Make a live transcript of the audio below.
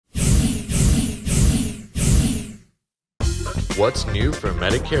What's new for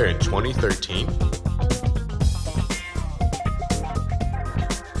Medicare in 2013?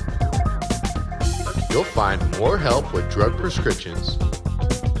 You'll find more help with drug prescriptions,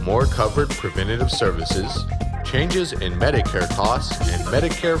 more covered preventative services, changes in Medicare costs, and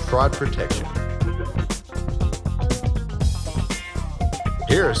Medicare fraud protection.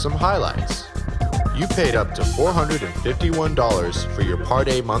 Here are some highlights. You paid up to $451 for your Part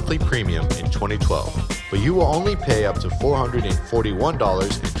A monthly premium in 2012, but you will only pay up to $441 in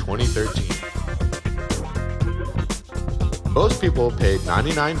 2013. Most people paid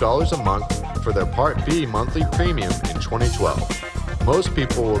 $99 a month for their Part B monthly premium in 2012. Most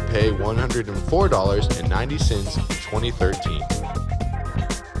people will pay $104.90 in 2013.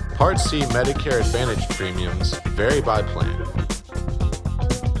 Part C Medicare Advantage premiums vary by plan.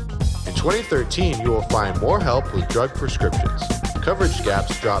 In 2013, you will find more help with drug prescriptions. Coverage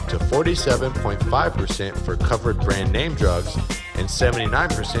gaps drop to 47.5% for covered brand name drugs and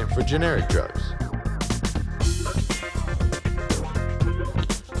 79% for generic drugs.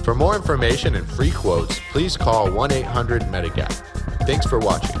 For more information and free quotes, please call 1-800-MEDIGAP. Thanks for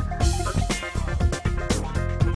watching.